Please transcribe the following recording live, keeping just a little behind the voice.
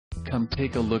Come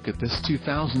take a look at this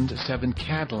 2007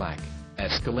 Cadillac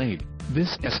Escalade.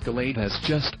 This Escalade has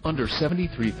just under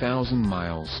 73,000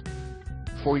 miles.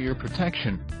 For your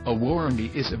protection, a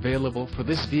warranty is available for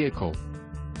this vehicle.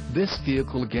 This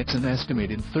vehicle gets an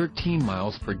estimated 13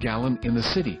 miles per gallon in the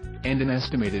city, and an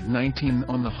estimated 19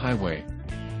 on the highway.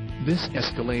 This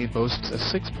Escalade boasts a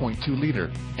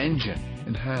 6.2-liter engine,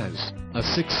 and has a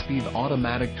 6-speed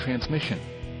automatic transmission.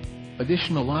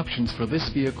 Additional options for this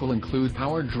vehicle include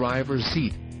power driver's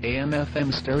seat,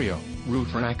 AM/FM stereo,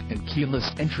 roof rack and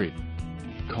keyless entry.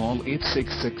 Call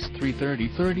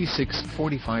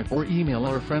 866-330-3645 or email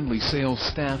our friendly sales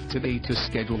staff today to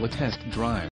schedule a test drive.